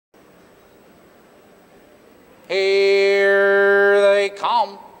Here they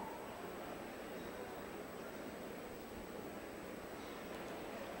come.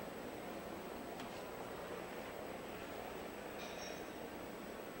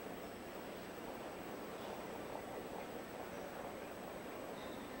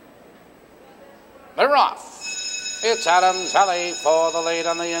 They're off. It's Adams Alley for the lead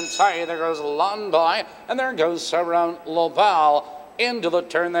on the inside. There goes Lonboy, and there goes Saron Lobel. Into the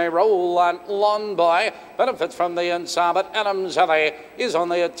turn they roll, and Lonboy benefits from the inside, but Adams Alley is on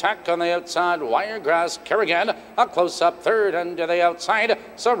the attack on the outside. Wiregrass, Kerrigan, a close-up third, and to the outside,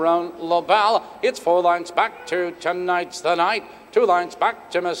 Saron Lobel. It's 4 lines back to Tonight's the Night. 2 lines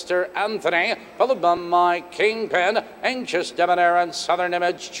back to Mr. Anthony, followed by My Kingpin, Anxious Debonair, and Southern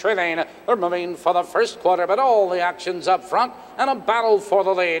Image trailing. They're moving for the first quarter, but all the action's up front, and a battle for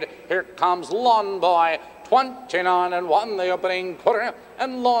the lead. Here comes Lonboy, 29 and 1 the opening quarter,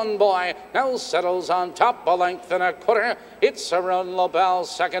 and Lonboy now settles on top, a length and a quarter. It's around Lobel,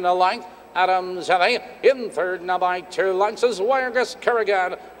 second a length. Adams Alley in third now by 2 lengths as Wiregrass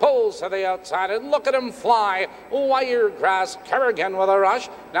Kerrigan pulls to the outside, and look at him fly. Wiregrass Kerrigan with a rush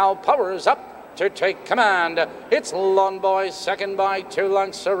now powers up to take command. It's Lonboy second by 2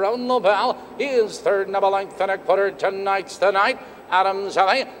 lengths. Around Lobel is third now a length and a quarter. Tonight's the Night. Adams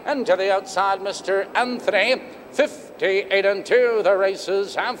Alley, and to the outside Mr. Anthony. 58 and 2, the race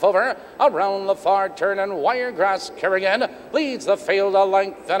is half over. Around the far turn, and Wiregrass Kerrigan leads the field a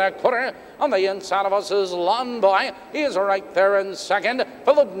length and a quarter. On the inside of us is Lonboy. He is right there in second,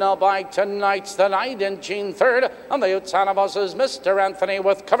 followed now by Tonight's the Night in Gene third. On the outside of us is Mr. Anthony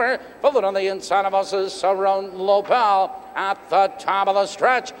with cover, followed on the inside of us is Saron Lobel. At the top of the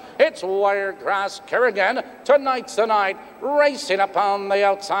stretch, it's Wiregrass Kerrigan. Tonight's the Night racing up on the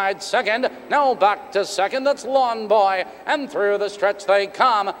outside second. Now back to second, that's Lonboy, and through the stretch they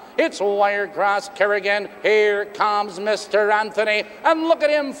come. It's Wiregrass Kerrigan. Here comes Mr. Anthony, and look at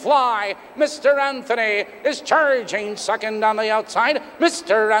him fly. Mr. Anthony is charging second on the outside.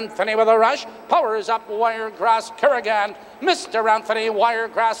 Mr. Anthony with a rush powers up Wiregrass Kerrigan. Mr. Anthony,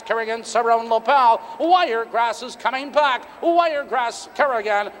 Wiregrass Kerrigan, Saron Lobel. Wiregrass is coming back. Wiregrass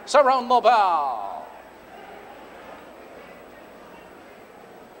Kerrigan, Saron Lobel.